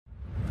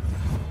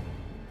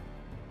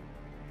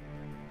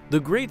The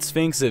Great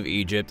Sphinx of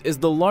Egypt is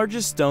the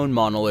largest stone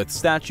monolith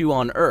statue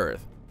on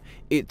Earth.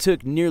 It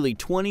took nearly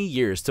 20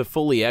 years to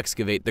fully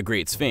excavate the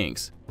Great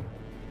Sphinx.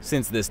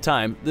 Since this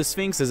time, the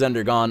Sphinx has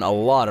undergone a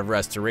lot of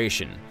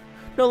restoration,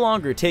 no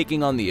longer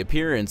taking on the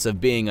appearance of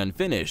being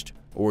unfinished,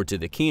 or to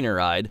the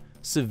keener-eyed,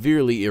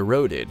 severely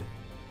eroded.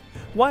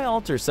 Why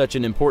alter such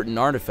an important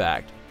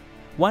artifact?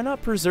 Why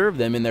not preserve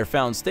them in their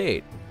found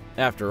state?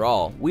 After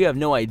all, we have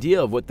no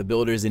idea of what the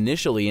builders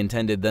initially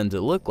intended them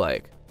to look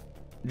like.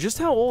 Just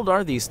how old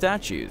are these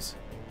statues?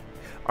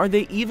 Are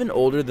they even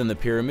older than the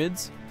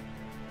pyramids?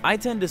 I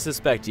tend to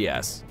suspect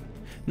yes.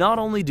 Not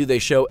only do they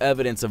show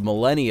evidence of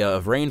millennia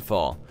of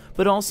rainfall,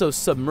 but also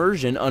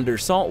submersion under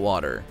salt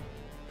water.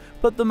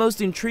 But the most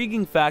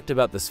intriguing fact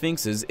about the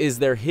Sphinxes is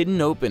their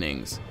hidden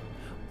openings.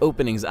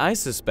 Openings I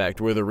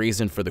suspect were the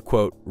reason for the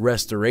quote,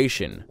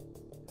 restoration.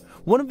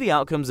 One of the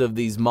outcomes of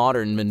these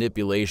modern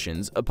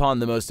manipulations upon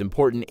the most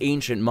important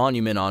ancient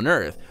monument on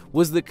Earth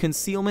was the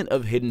concealment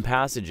of hidden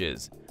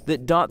passages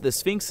that dot the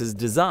Sphinx's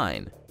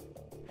design.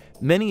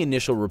 Many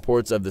initial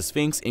reports of the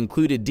Sphinx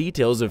included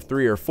details of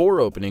 3 or 4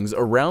 openings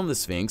around the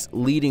Sphinx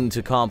leading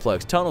to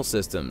complex tunnel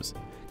systems,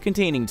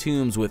 containing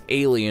tombs with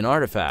alien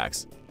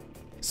artifacts.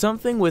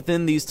 Something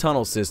within these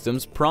tunnel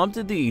systems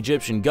prompted the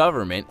Egyptian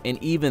government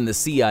and even the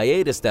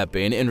CIA to step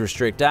in and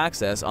restrict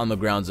access on the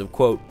grounds of,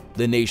 quote,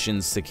 the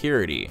nation's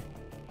security.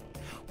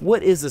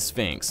 What is a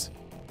Sphinx?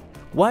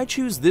 Why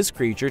choose this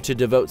creature to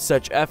devote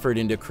such effort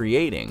into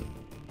creating?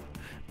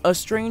 A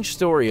strange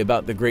story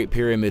about the Great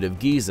Pyramid of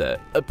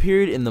Giza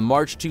appeared in the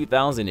March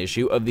 2000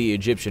 issue of the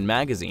Egyptian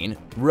magazine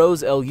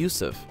Rose El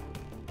Yousef.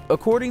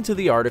 According to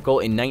the article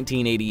in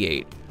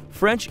 1988,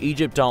 French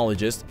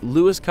Egyptologist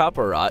Louis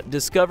Caporat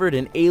discovered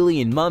an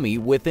alien mummy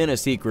within a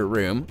secret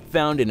room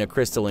found in a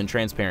crystalline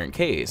transparent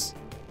case.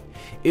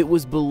 It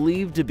was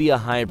believed to be a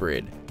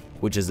hybrid,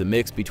 which is a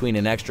mix between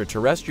an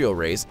extraterrestrial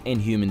race and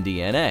human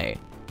DNA.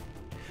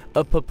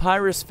 A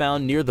papyrus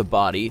found near the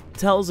body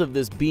tells of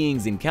this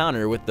being's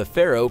encounter with the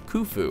pharaoh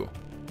Khufu.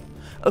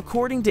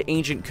 According to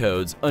ancient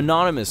codes,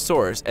 anonymous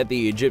source at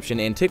the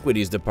Egyptian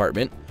Antiquities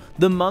Department,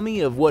 the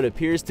mummy of what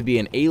appears to be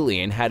an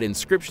alien had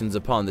inscriptions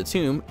upon the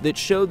tomb that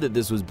showed that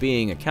this was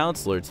being a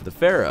counselor to the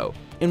pharaoh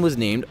and was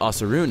named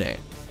Osirune,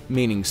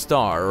 meaning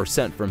star or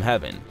sent from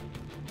heaven.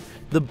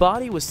 The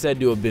body was said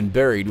to have been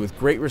buried with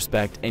great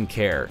respect and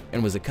care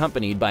and was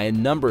accompanied by a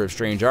number of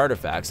strange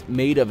artifacts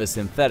made of a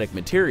synthetic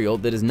material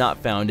that is not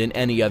found in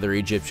any other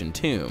Egyptian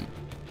tomb.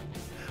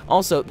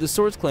 Also, the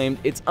source claimed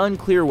it's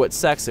unclear what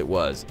sex it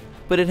was,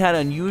 but it had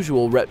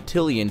unusual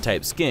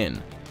reptilian-type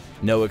skin,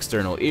 no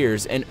external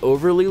ears, and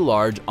overly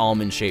large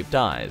almond-shaped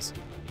eyes.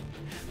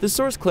 The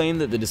source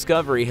claimed that the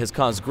discovery has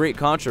caused great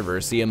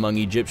controversy among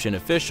Egyptian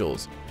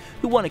officials,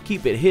 who want to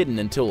keep it hidden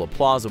until a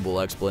plausible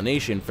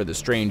explanation for the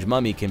strange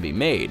mummy can be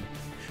made.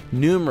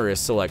 Numerous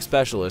select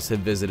specialists have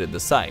visited the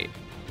site.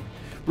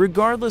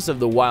 Regardless of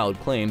the wild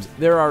claims,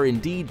 there are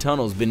indeed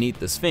tunnels beneath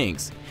the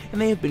Sphinx, and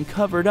they have been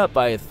covered up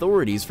by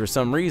authorities for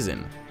some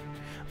reason.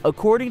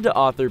 According to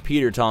author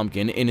Peter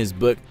Tompkin in his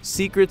book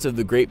Secrets of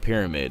the Great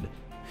Pyramid,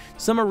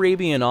 some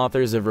Arabian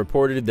authors have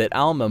reported that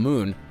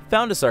Al-Mamun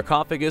found a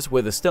sarcophagus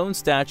with a stone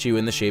statue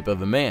in the shape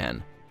of a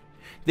man.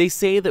 They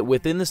say that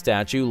within the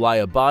statue lie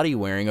a body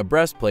wearing a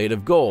breastplate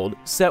of gold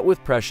set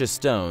with precious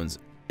stones,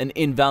 an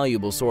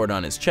invaluable sword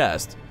on his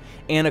chest,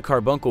 and a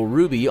carbuncle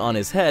ruby on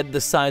his head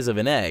the size of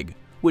an egg,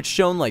 which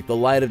shone like the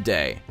light of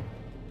day.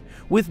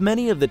 With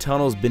many of the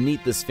tunnels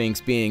beneath the Sphinx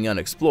being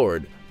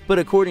unexplored, but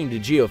according to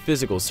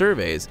geophysical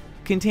surveys,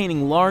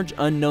 containing large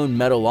unknown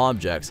metal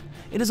objects,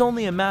 it is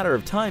only a matter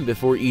of time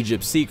before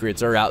Egypt's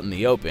secrets are out in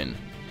the open.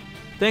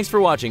 Thanks for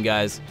watching,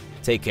 guys.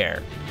 Take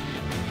care.